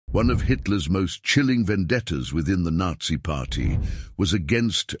One of Hitler's most chilling vendettas within the Nazi Party was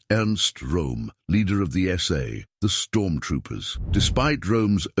against Ernst Rohm, leader of the SA, the Stormtroopers. Despite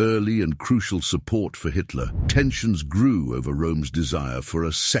Rohm's early and crucial support for Hitler, tensions grew over Rohm's desire for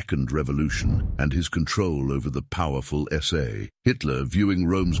a second revolution and his control over the powerful SA. Hitler, viewing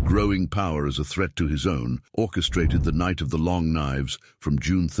Rohm's growing power as a threat to his own, orchestrated the Night of the Long Knives from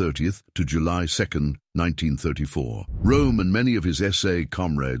June 30th to July 2nd, 1934. Rohm and many of his SA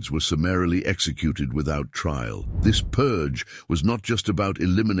comrades were summarily executed without trial. This purge was not just about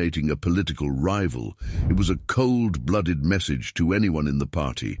eliminating a political rival, it was a cold-blooded message to anyone in the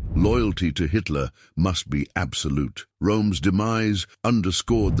party. Loyalty to Hitler must be absolute. Rohm's demise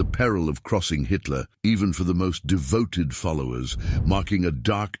underscored the peril of crossing Hitler, even for the most devoted followers, marking a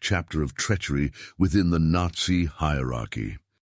dark chapter of treachery within the Nazi hierarchy.